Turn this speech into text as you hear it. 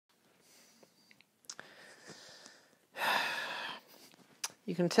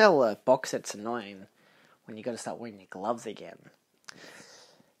You can tell a box set's annoying when you got to start wearing your gloves again.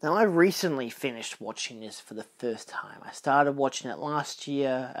 Now, I recently finished watching this for the first time. I started watching it last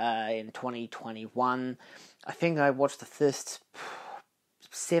year in 2021. I think I watched the first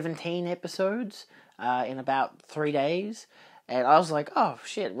 17 episodes in about 3 days. And I was like, oh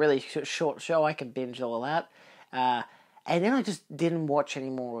shit, really short show, I can binge all that. And then I just didn't watch any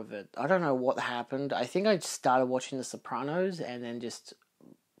more of it. I don't know what happened. I think I started watching The Sopranos and then just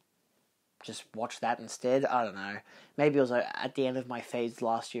watch that instead. I don't know. Maybe it was at the end of my phase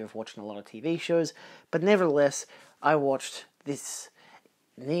last year of watching a lot of TV shows. But nevertheless, I watched this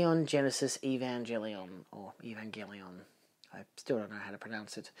Neon Genesis Evangelion, or Evangelion. I still don't know how to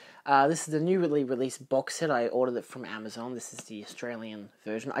pronounce it. This is the newly released box set. I ordered it from Amazon. This is the Australian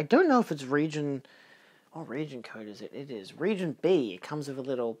version. I don't know if it's region... What region code is it? It is region B. It comes with a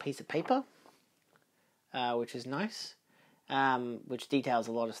little piece of paper, which is nice. Which details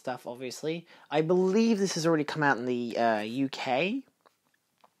a lot of stuff, obviously. I believe this has already come out in the UK.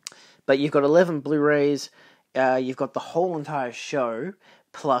 But you've got 11 Blu-rays. You've got the whole entire show,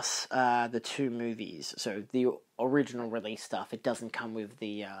 plus the 2 movies. So the original release stuff. It doesn't come with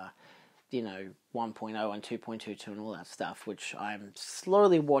the 1.0 and 2.22 and all that stuff, which I'm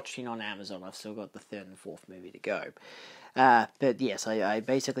slowly watching on Amazon. I've still got the 3rd and 4th movie to go. But yes, I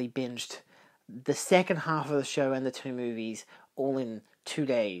basically binged the second half of the show and the 2 movies all in 2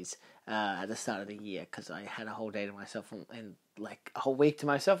 days at the start of the year, because I had a whole day to myself and like a whole week to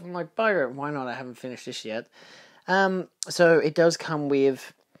myself. I'm like, why not? I haven't finished this yet. So it does come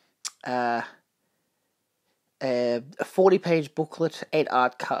with a 40-page booklet, 8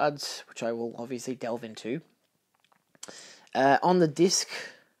 art cards, which I will obviously delve into. On the disc,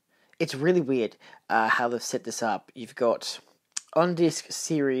 it's really weird how they've set this up. You've got on-disc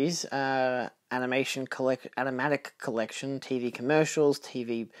series, animatic collection, TV commercials,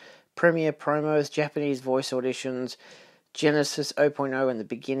 TV premiere promos, Japanese voice auditions, Genesis 0.0 and the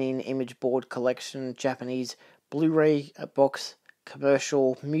beginning, image board collection, Japanese Blu-ray box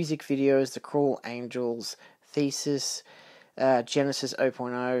commercial, music videos, The Cruel Angels, Thesis, Genesis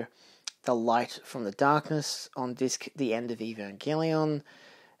 0.0, The Light from the Darkness, on disc, The End of Evangelion,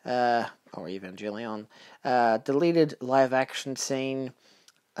 deleted live action scene,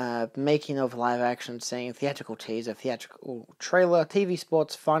 making of live action scene, theatrical teaser, theatrical trailer, TV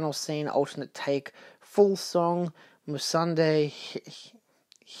spots, final scene, alternate take, full song, Musande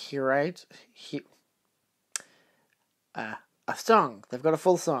Hirate, a song. They've got a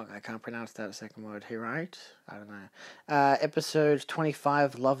full song. I can't pronounce that second word. Hirate? I don't know. Episode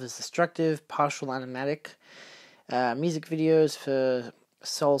 25, Love is Destructive, partial animatic, music videos for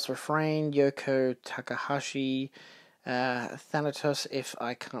Soul's Refrain, Yoko Takahashi, Thanatos, If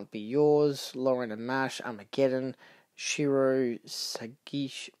I Can't Be Yours, Lauren and Mash, Armageddon, Shiro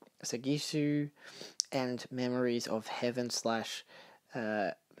Sagisu, and Memories of Heaven /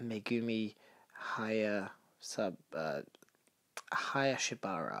 Megumi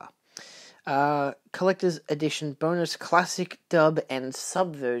Hayashibara. Collector's edition bonus classic dub and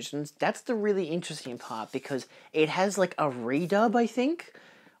sub versions. That's the really interesting part, because it has like a redub, I think,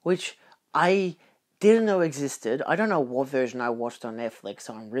 which I didn't know existed. I don't know what version I watched on Netflix,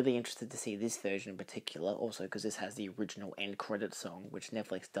 so I'm really interested to see this version in particular, also because this has the original end credit song, which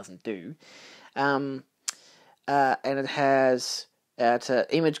Netflix doesn't do. And it has it's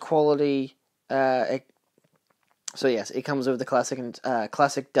image quality. So yes, it comes with the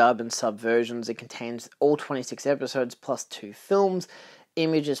classic dub and sub versions. It contains all 26 episodes plus 2 films.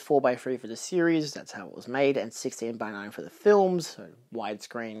 Image is 4:3 for the series, that's how it was made, and 16:9 for the films, so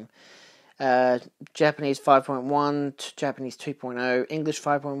widescreen. Japanese 5.1, Japanese 2.0, English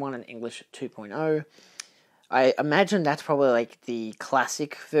 5.1, and English 2.0. I imagine that's probably like the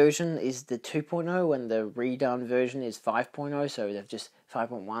classic version is the 2.0 and the redone version is 5.0, so they've just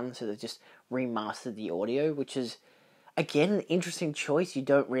 5.1, so they've just remastered the audio, which is, again, an interesting choice. You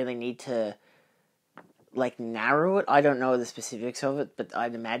don't really need to, like, narrow it. I don't know the specifics of it, but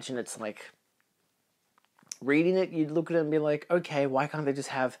I'd imagine it's like, reading it, you'd look at it and be like, okay, why can't they just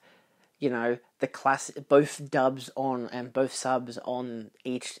have, the classic, both dubs on and both subs on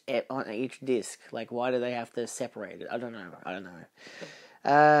each disc? Like, why do they have to separate it? I don't know.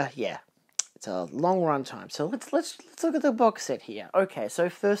 Yeah, it's a long run time. So let's look at the box set here. Okay, so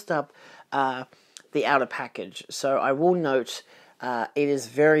first up, the outer package. So I will note, it is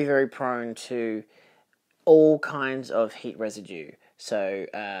very, very prone to all kinds of heat residue. So,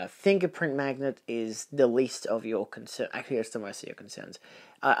 fingerprint magnet is the least of your concern. Actually, it's the most of your concerns.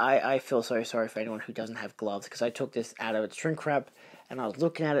 I feel so sorry for anyone who doesn't have gloves, because I took this out of its shrink wrap, and I was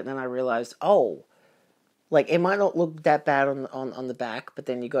looking at it, and then I realized, oh, Like, it might not look that bad on the back, but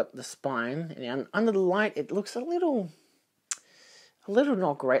then you got the spine, and under the light, it looks a little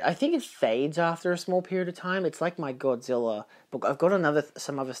not great. I think it fades after a small period of time. It's like my Godzilla book. I've got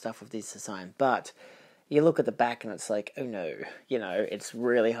some other stuff with this design, but you look at the back and it's like, oh no, it's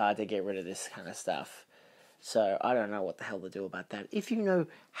really hard to get rid of this kind of stuff. So I don't know what the hell to do about that. If you know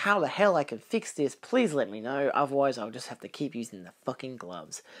how the hell I can fix this, please let me know. Otherwise, I'll just have to keep using the fucking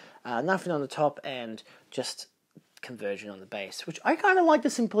gloves. Nothing on the top and just conversion on the base, which I kind of like the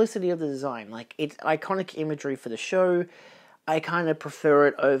simplicity of the design. Like, it's iconic imagery for the show. I kind of prefer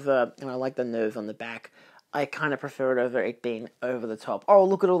it over, and I like the nerve on the back. I kind of prefer it over it being over the top. Oh,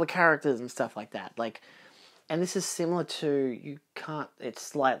 look at all the characters and stuff like that. Like, and this is similar to, it's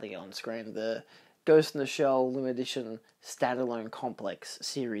slightly on screen, the Ghost in the Shell Limited Edition Standalone Complex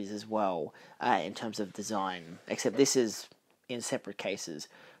series as well, in terms of design. Except this is in separate cases.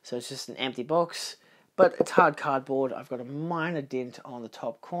 So it's just an empty box, but it's hard cardboard. I've got a minor dent on the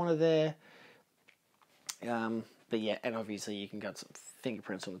top corner there. But yeah, and obviously you can get some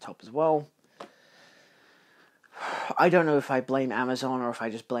fingerprints on the top as well. I don't know if I blame Amazon or if I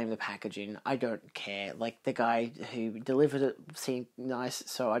just blame the packaging. I don't care. Like, the guy who delivered it seemed nice,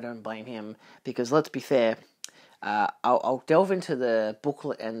 so I don't blame him. Because let's be fair, I'll delve into the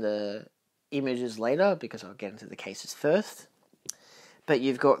booklet and the images later, because I'll get into the cases first. But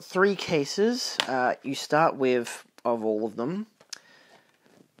you've got 3 cases. You start with, of all of them,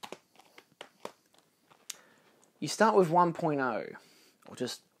 you start with 1.0, or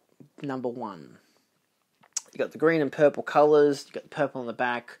just number 1. You got the green and purple colours, you got the purple on the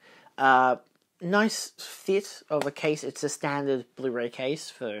back. Nice fit of a case. It's a standard Blu-ray case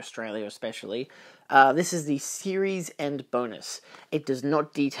for Australia especially. This is the series and bonus. It does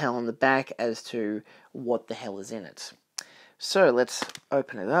not detail on the back as to what the hell is in it. So let's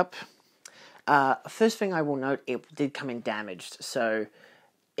open it up. First thing I will note, it did come in damaged. So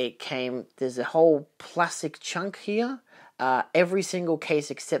there's a whole plastic chunk here. Every single case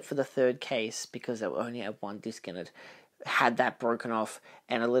except for the 3rd case, because it only had 1 disc in it, had that broken off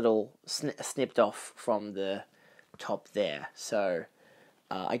and a little snipped off from the top there. So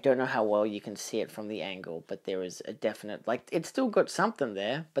I don't know how well you can see it from the angle, but there is a definite, like, it's still got something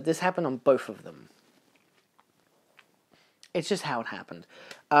there, but this happened on both of them. It's just how it happened.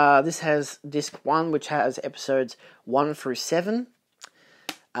 This has disc 1, which has episodes 1 through 7.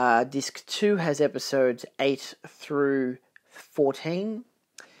 Disc 2 has episodes 8 through 14.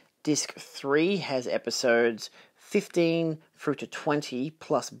 Disc 3 has episodes 15 through to 20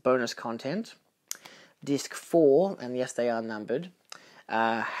 plus bonus content. Disc 4, and yes, they are numbered,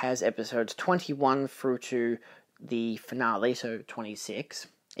 has episodes 21 through to the finale, so 26.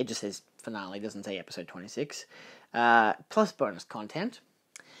 It just says finale, doesn't say episode 26. Plus bonus content.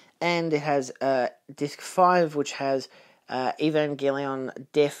 And it has Disc 5, which has Evangelion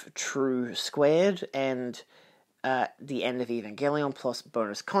Death True Squared and the end of Evangelion plus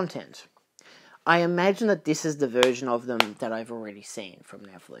bonus content. I imagine that this is the version of them that I've already seen from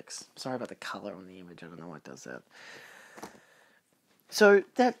Netflix. Sorry about the colour on the image, I don't know why it does that. So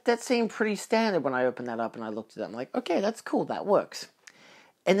that seemed pretty standard when I opened that up and I looked at it. I'm like, okay, that's cool, that works.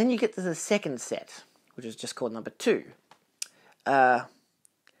 And then you get to the second set, which is just called number 2. I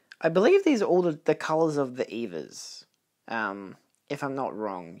believe these are all the colours of the Evas. If I'm not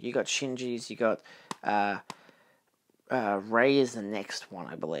wrong. You got Shinji's, you got Ray is the next one,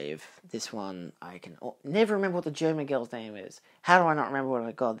 I believe. This one, I can never remember what the German girl's name is. How do I not remember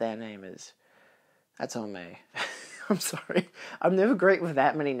what their name is? That's on me. I'm sorry. I'm never great with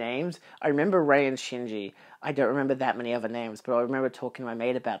that many names. I remember Ray and Shinji. I don't remember that many other names, but I remember talking to my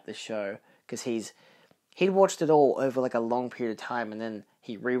mate about this show, because he'd watched it all over like a long period of time, and then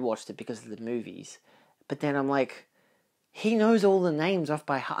he rewatched it because of the movies. But then I'm like, he knows all the names off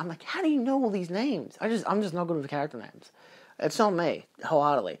by heart. I'm like, how do you know all these names? I'm just not good with character names. It's not me,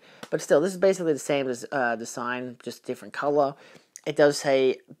 wholeheartedly. But still, this is basically the same as the sign, just different color. It does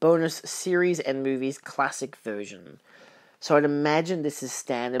say bonus series and movies classic version. So I'd imagine this is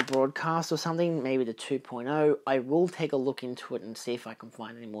standard broadcast or something, maybe the 2.0. I will take a look into it and see if I can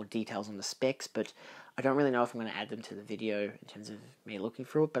find any more details on the specs, but I don't really know if I'm going to add them to the video in terms of me looking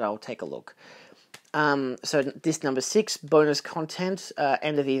through it, but I'll take a look. So this number 6, bonus content,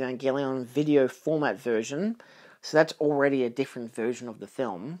 End of Evangelion video format version. So that's already a different version of the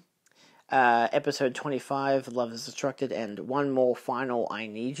film. Episode 25, Love is Destructed, and One More Final, I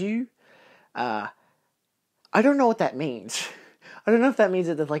Need You. I don't know what that means. I don't know if that means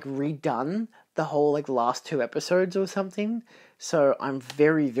that they've like redone the whole like last 2 episodes or something. So I'm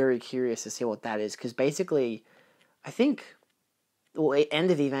very, very curious to see what that is, because basically, I think well,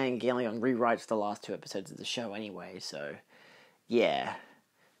 End of Evangelion rewrites the last 2 episodes of the show anyway, so yeah.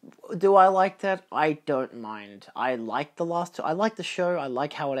 Do I like that? I don't mind. I like the last 2. I like the show. I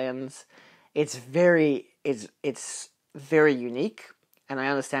like how it ends. It's very unique, and I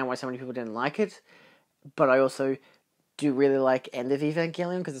understand why so many people didn't like it, but I also do really like End of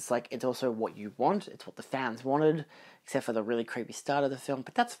Evangelion, because it's also what you want. It's what the fans wanted, except for the really creepy start of the film,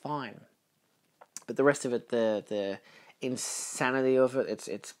 but that's fine. But the rest of it, the insanity of it,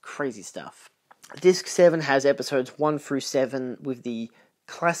 it's crazy stuff. Disc 7 has episodes 1 through 7 with the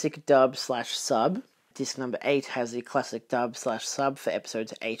classic dub/sub. Disc number 8 has the classic dub/sub for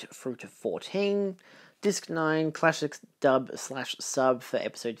episodes 8 through to 14. Disc 9, classic dub/sub for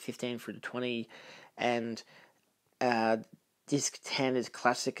episode 15 through to 20. And Disc 10 is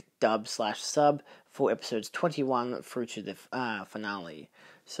classic dub/sub for episodes 21 through to the finale.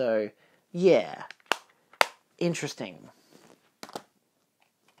 So, yeah. Interesting.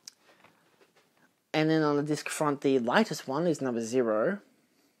 And then on the disc front, the lightest one is number 0.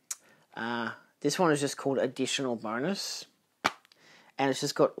 This one is just called Additional Bonus. And it's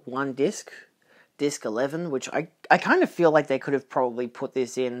just got 1 disc. Disc 11, which I kind of feel like they could have probably put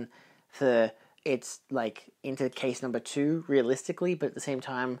this in for... It's, like, into case number 2, realistically. But at the same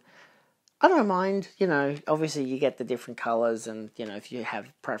time, I don't mind. You know, obviously you get the different colours. And, you know, if you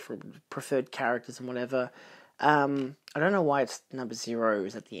have preferred characters and whatever... I don't know why it's number 0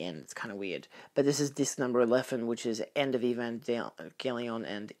 is at the end. It's kind of weird. But this is disc number 11, which is End of Evangelion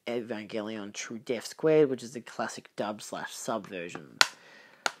and Evangelion True Death Squared, which is the classic dub/sub version.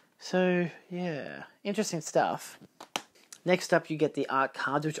 So, yeah. Interesting stuff. Next up, you get the art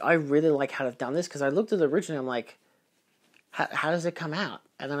cards, which I really like how they've done this, because I looked at it originally, I'm like, how does it come out?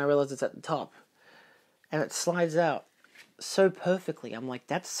 And then I realized it's at the top. And it slides out so perfectly. I'm like,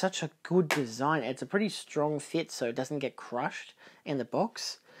 that's such a good design. It's a pretty strong fit, so it doesn't get crushed in the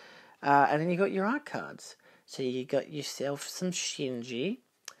box. And then you got your art cards. So you got yourself some Shinji.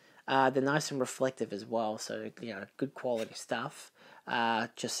 They're nice and reflective as well, so, you know, good quality stuff.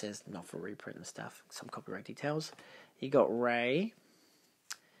 Just says not for reprint and stuff. Some copyright details. You got Ray.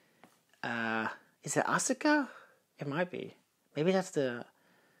 Is it Asuka? It might be. Maybe that's her.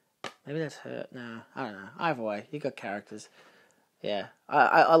 No, I don't know. Either way, you got characters. Yeah.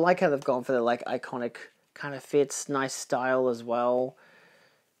 I like how they've gone for the, like, iconic kind of fits. Nice style as well.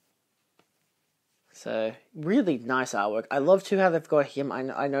 So, really nice artwork. I love, too, how they've got him.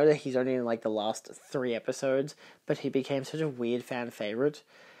 I know that he's only in, like, the last 3 episodes, but he became such a weird fan favourite.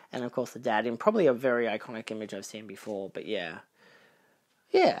 And, of course, the dad in probably a very iconic image I've seen before, but yeah.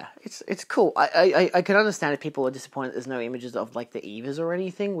 Yeah, it's cool. I can understand if people are disappointed there's no images of, like, the Evas or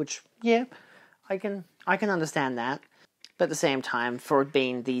anything, which, yeah, I can understand that. But at the same time, for it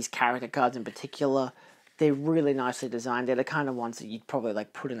being these character cards in particular, they're really nicely designed. They're the kind of ones that you'd probably,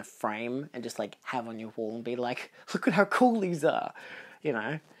 like, put in a frame and just, like, have on your wall and be like, look at how cool these are, you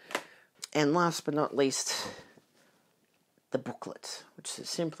know. And last but not least, the booklet, which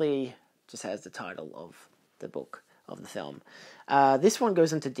simply just has the title of the book of the film. This one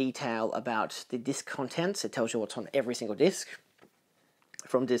goes into detail about the disc contents. It tells you what's on every single disc.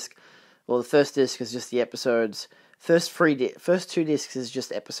 The first disc is just the episodes. First 2 discs is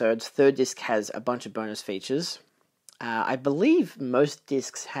just episodes. Third disc has a bunch of bonus features. I believe most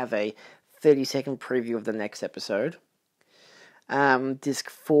discs have a 30-second preview of the next episode. Disc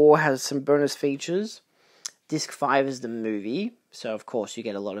 4 has some bonus features. Disc 5 is the movie, so of course you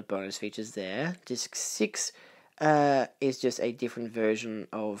get a lot of bonus features there. Disc 6 is just a different version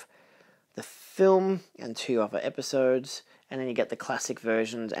of the film and 2 other episodes, and then you get the classic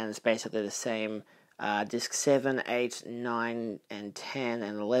versions, and it's basically the same. Disc 7, 8, 9, and 10,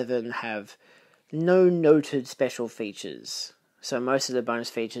 and 11 have no noted special features. So most of the bonus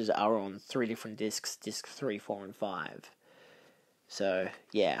features are on 3 different discs, disc 3, 4, and 5. So,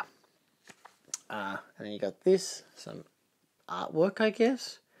 yeah. And then you got this, some artwork, I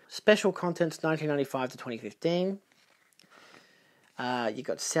guess. Special contents, 1995 to 2015. You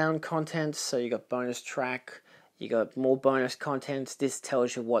got sound contents, so you got bonus track. You got more bonus contents. This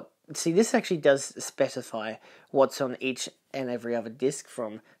tells you what... See, this actually does specify what's on each and every other disc.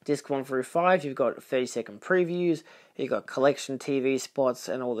 From disc 1 through 5, you've got 30-second previews. You've got collection TV spots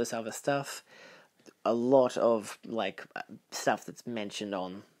and all this other stuff. A lot of, like, stuff that's mentioned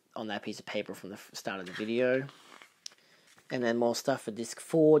on that piece of paper from the start of the video. And then more stuff for disc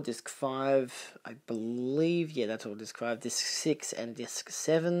 4, disc 5, I believe. Yeah, that's all disc 5. Disc 6 and disc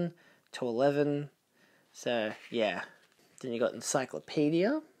 7 to 11. So, yeah. Then you got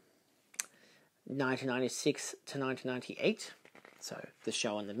Encyclopedia, 1996 to 1998. So, the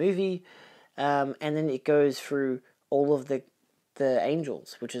show and the movie. And then it goes through all of the the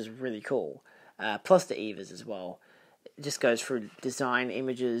angels, which is really cool. Plus the Evas as well. It just goes through design,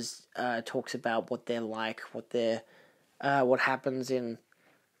 images, talks about what they're like, what happens in,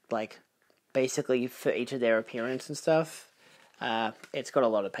 like, basically for each of their appearance and stuff. It's got a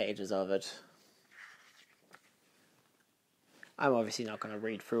lot of pages of it. I'm obviously not going to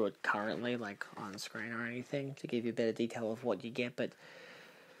read through it currently, like on screen or anything, to give you a better detail of what you get, but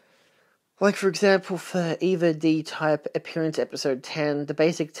like, for example, for Eva D-Type Appearance Episode 10, the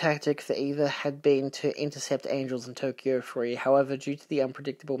basic tactic for Eva had been to intercept angels in Tokyo 3. However, due to the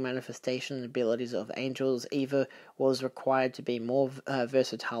unpredictable manifestation abilities of angels, Eva was required to be more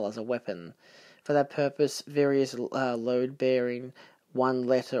versatile as a weapon. For that purpose, various loads bearing one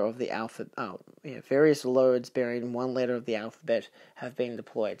letter of the alphabet have been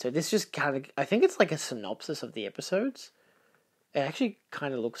deployed. So this just kind of, I think it's like a synopsis of the episodes. It actually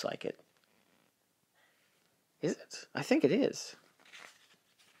kind of looks like it. Is it? I think it is.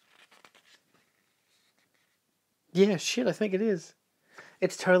 Yeah, shit, I think it is.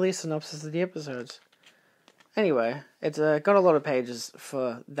 It's totally a synopsis of the episodes. Anyway, it's got a lot of pages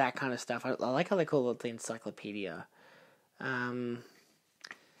for that kind of stuff. I like how they call it the encyclopedia.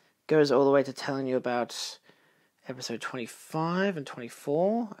 Goes all the way to telling you about episode 25 and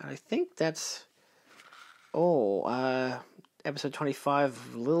 24. And I think that's all. Episode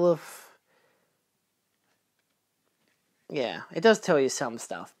 25, Lilith. Yeah, it does tell you some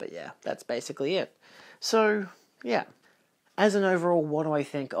stuff, but yeah, that's basically it. So, yeah. As an overall, what do I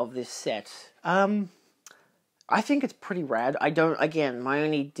think of this set? I think it's pretty rad. My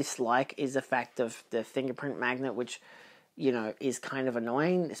only dislike is the fact of the fingerprint magnet, which, is kind of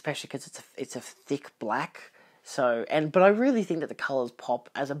annoying, especially because it's a thick black. But I really think that the colors pop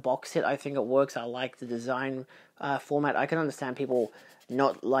as a box set. I think it works. I like the design format. I can understand people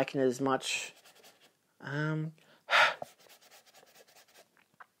not liking it as much.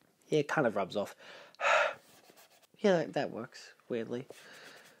 Yeah, it kind of rubs off. Yeah, that works, weirdly.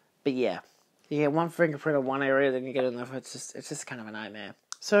 But yeah. You get one fingerprint in one area, then you get another. It's just kind of a nightmare.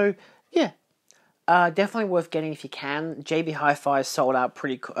 So, yeah. Definitely worth getting if you can. JB Hi-Fi sold out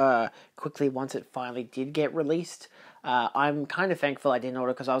pretty quickly once it finally did get released. I'm kind of thankful I didn't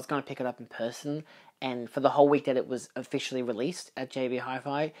order because I was going to pick it up in person. And for the whole week that it was officially released at JB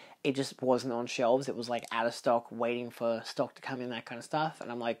Hi-Fi, it just wasn't on shelves. It was like out of stock, waiting for stock to come in, that kind of stuff. And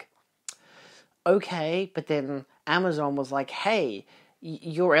I'm like, okay, but then Amazon was like, hey,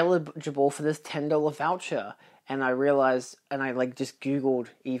 you're eligible for this $10 voucher. And I realized, and I just Googled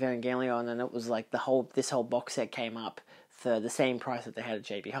Evangelion, and it was like this whole box set came up for the same price that they had at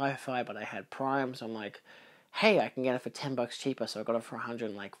JB Hi-Fi, but I had Prime, so I'm like, hey, I can get it for $10 cheaper, so I got it for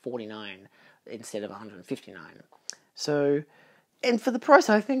 $149 instead of $159. So, and for the price,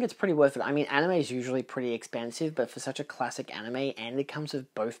 I think it's pretty worth it. I mean, anime is usually pretty expensive, but for such a classic anime, and it comes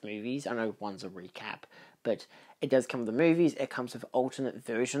with both movies. I know one's a recap, but it does come with the movies. It comes with alternate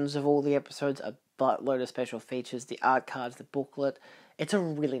versions of all the episodes, a buttload of special features, the art cards, the booklet. It's a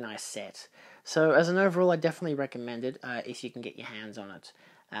really nice set. So as an overall, I definitely recommend it if you can get your hands on it.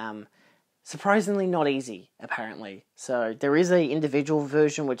 Surprisingly not easy, apparently. So there is a individual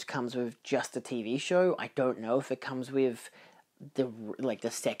version which comes with just the TV show. I don't know if it comes with the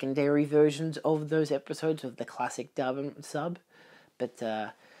secondary versions of those episodes of the classic dub and sub, but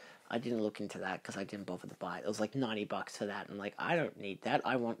I didn't look into that because I didn't bother to buy it. It was like $90 for that. I'm like, I don't need that.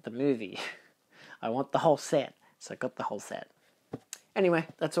 I want the movie. I want the whole set. So I got the whole set. Anyway,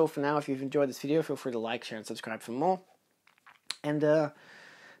 that's all for now. If you've enjoyed this video, feel free to like, share, and subscribe for more. And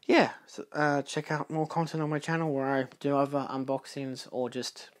check out more content on my channel where I do other unboxings or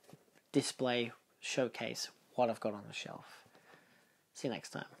just showcase what I've got on the shelf. See you next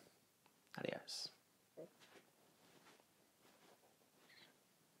time. Adios.